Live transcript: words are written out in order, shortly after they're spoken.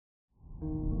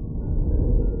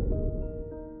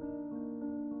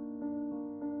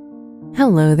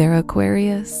Hello there,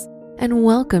 Aquarius, and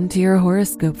welcome to your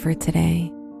horoscope for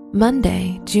today,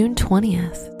 Monday, June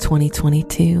 20th,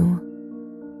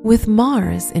 2022. With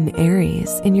Mars in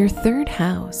Aries in your third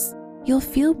house, you'll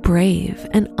feel brave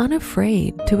and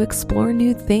unafraid to explore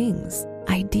new things,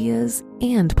 ideas,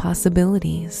 and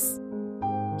possibilities.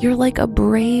 You're like a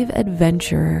brave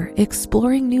adventurer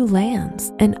exploring new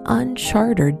lands and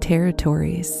uncharted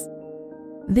territories.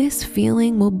 This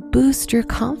feeling will boost your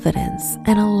confidence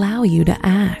and allow you to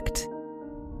act.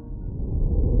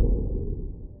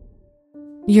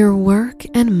 Your work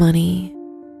and money.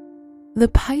 The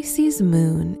Pisces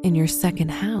moon in your second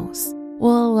house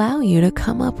will allow you to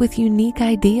come up with unique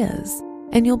ideas,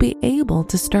 and you'll be able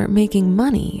to start making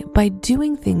money by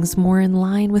doing things more in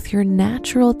line with your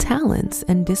natural talents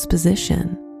and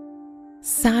disposition.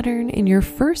 Saturn in your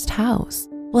first house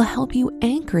will help you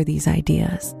anchor these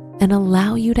ideas and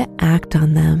allow you to act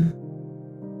on them.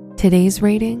 Today's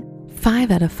rating, 5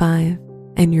 out of 5,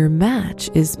 and your match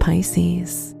is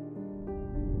Pisces.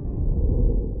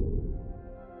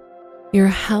 Your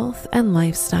health and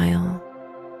lifestyle.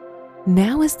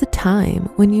 Now is the time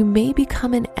when you may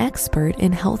become an expert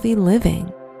in healthy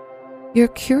living. Your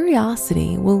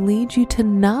curiosity will lead you to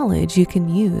knowledge you can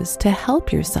use to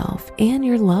help yourself and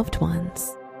your loved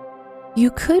ones. You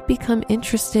could become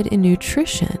interested in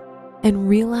nutrition and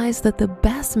realize that the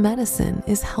best medicine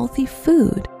is healthy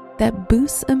food that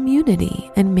boosts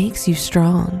immunity and makes you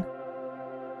strong.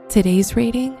 Today's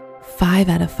rating, 5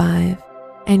 out of 5,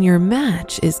 and your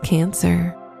match is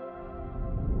Cancer.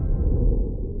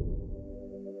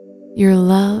 Your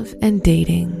love and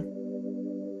dating.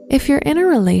 If you're in a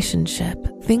relationship,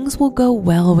 things will go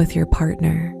well with your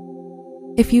partner.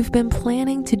 If you've been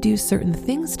planning to do certain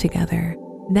things together,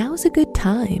 now's a good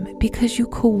time because you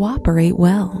cooperate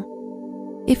well.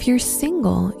 If you're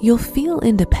single, you'll feel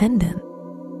independent.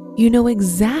 You know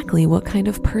exactly what kind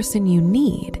of person you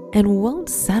need and won't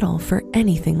settle for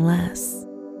anything less.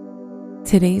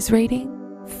 Today's rating,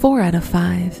 4 out of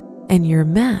 5, and your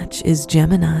match is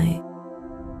Gemini.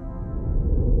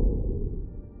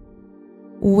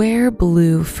 Wear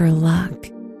blue for luck.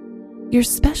 Your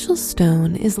special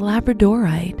stone is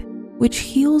labradorite, which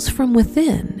heals from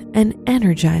within and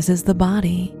energizes the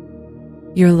body.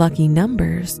 Your lucky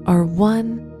numbers are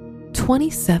 1,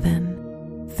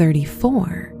 27,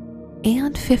 34,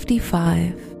 and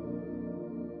 55.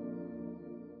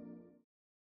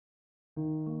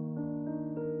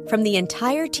 From the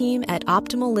entire team at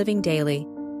Optimal Living Daily,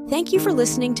 thank you for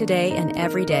listening today and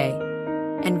every day.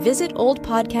 And visit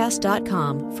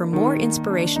oldpodcast.com for more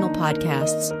inspirational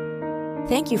podcasts.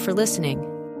 Thank you for listening.